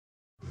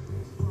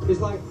It's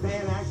like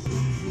fan action.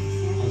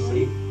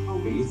 Ashley,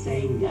 are you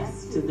saying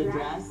yes to the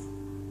dress?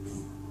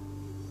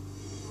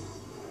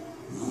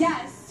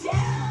 Yes.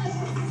 Yes.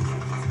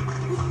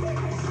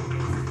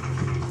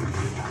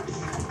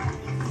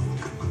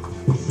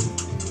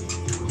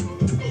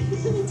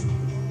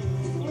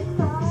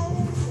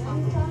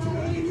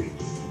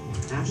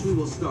 Ashley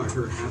will start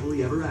her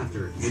happily ever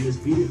after in this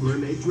beaded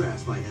mermaid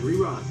dress by Henry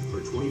Roth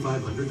for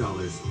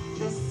 $2,500.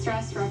 This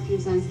dress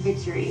represents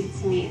victory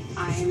to me.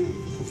 I'm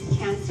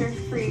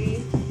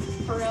cancer-free,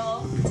 for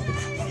real.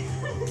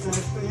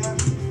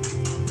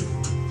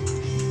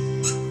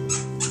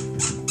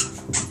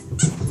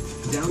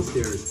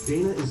 Downstairs,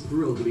 Dana is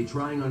thrilled to be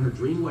trying on her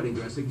dream wedding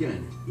dress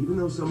again, even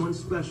though someone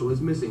special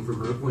is missing from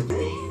her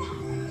appointment.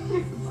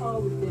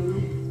 Oh,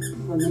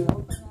 dude. When they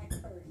opened that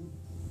curtain,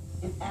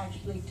 it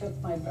actually took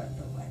my breath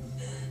away.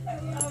 I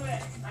love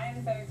it. I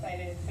am so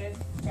excited. This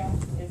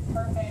dress is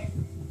perfect.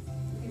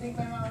 You think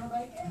my mom would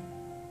like it?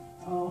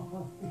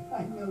 Oh,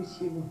 I know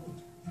she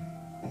would.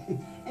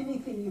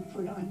 Anything you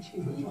put on, she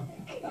would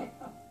like.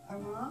 Her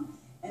mom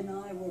and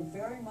I were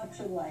very much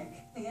alike.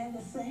 We had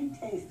the same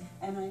taste,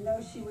 and I know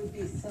she would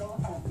be so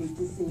happy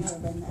to see her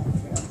in that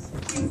dress.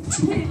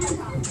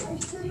 I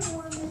should have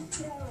worn this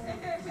dress.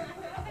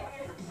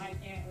 I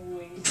can't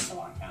wait to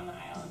walk down the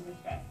aisle in this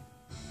dress.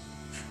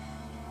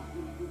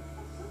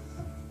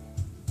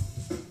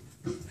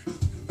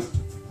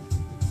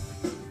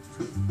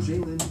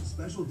 Jaylen's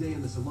special day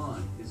in the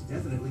salon is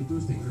definitely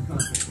boosting her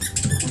confidence.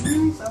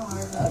 So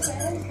hard.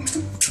 Okay.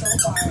 So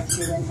far,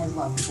 Jaylen has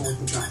loved both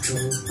the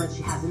dresses, but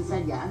she hasn't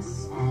said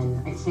yes, and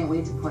I can't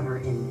wait to put her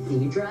in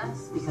the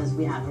dress because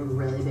we have a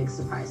really big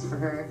surprise for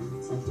her.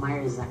 Seth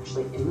Meyers is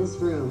actually in this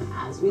room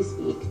as we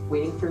speak,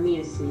 waiting for me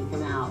to sneak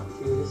him out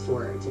through the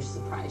door to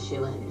surprise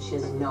Jaylen, and she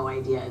has no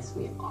idea. It's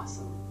going to be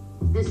awesome.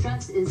 This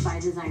dress is by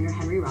designer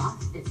Henry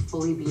Roth. It's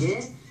fully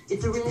beaded.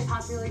 It's a really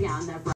popular gown that